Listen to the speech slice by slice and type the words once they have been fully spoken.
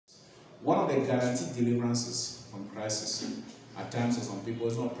One of the guaranteed deliverances from crisis at times for some people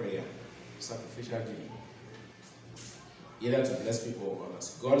is not prayer, sacrificial giving. Either to bless people or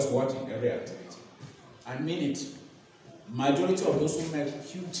others. God is watching every activity. I mean it. Majority of those who make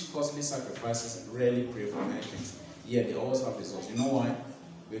huge costly sacrifices rarely pray for many things. Yet they always have results. You know why?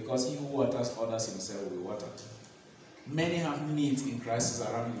 Because he who waters others himself will be watered. Many have needs in crisis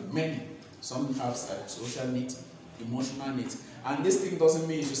around you. Many. Some have social needs, emotional needs. And this thing doesn't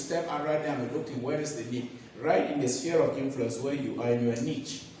mean you should step out right there and be looking where is the need. Right in the sphere of influence where you are in your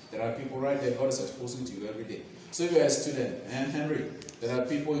niche, there are people right there God is exposing to you every day. So if you're a student, and Henry, there are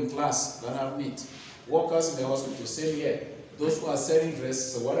people in class that have needs. Workers in the hospital, same here. Those who are selling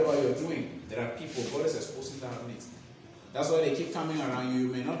dresses or whatever you're doing, there are people God is exposing that have needs. That's why they keep coming around you. You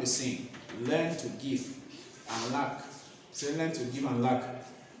may not be seeing. Learn to give and lack. Say, learn to give and lack.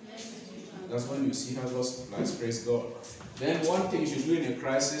 That's when you see how God supplies. Praise God. Then one thing you should do in a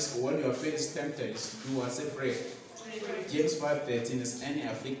crisis or when your faith is tempted is to do what? Say pray. James 5:13 is any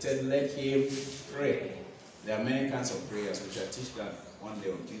afflicted, let him pray. There are many kinds of prayers. We shall teach that one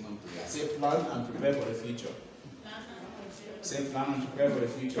day on Kingdom Prayer. Say plan and prepare for the future. Say plan and prepare for the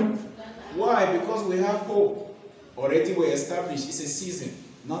future. Why? Because we have hope. Already we're established. It's a season.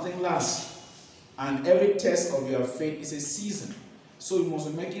 Nothing lasts. And every test of your faith is a season. So you must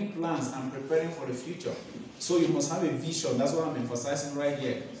be making plans and preparing for the future. So you must have a vision. That's what I'm emphasizing right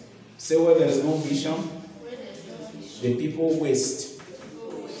here. Say where there is no vision, the people waste.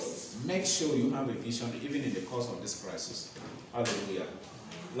 Make sure you have a vision even in the course of this crisis. Hallelujah.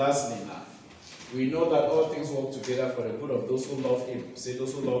 Lastly now, we know that all things work together for the good of those who love him. Say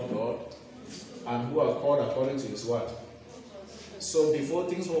those who love God and who are called according to his word. So before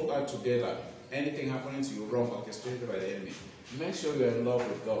things work out together, anything happening to you wrong, orchestrated by the enemy, make sure you're in love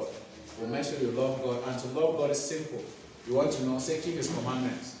with God. Well, make sure you love God. And to love God is simple. You want to know, say keep his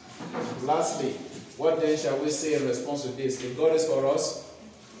commandments. Lastly, what then shall we say in response to this? If God is for us,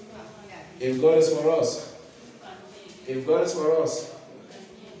 if God is for us, if God is for us,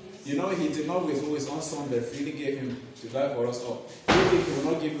 you know he did not withhold his own son but freely gave him to die for us all. Do you think he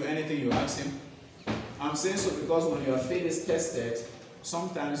will not give you anything you ask him? I'm saying so because when your faith is tested,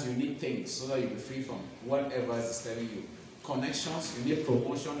 sometimes you need things so that you'll be free from whatever is disturbing you. Connections, you need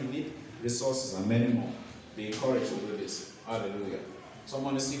promotion, you need resources, and many more. Be encouraged to do this. Hallelujah.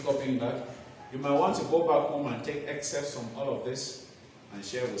 Someone is still copying that. You might want to go back home and take excerpts from all of this and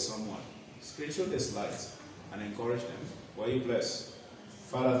share with someone. Screenshot the slides and encourage them. Were you blessed?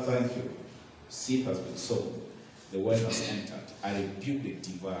 Father, thank you. Seed has been sown. The word has entered. I rebuke the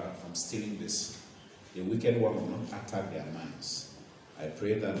devourer from stealing this. The wicked one will not attack their minds. I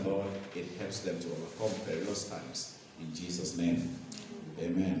pray that, Lord, it helps them to overcome perilous times. In Jesus' name,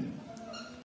 amen.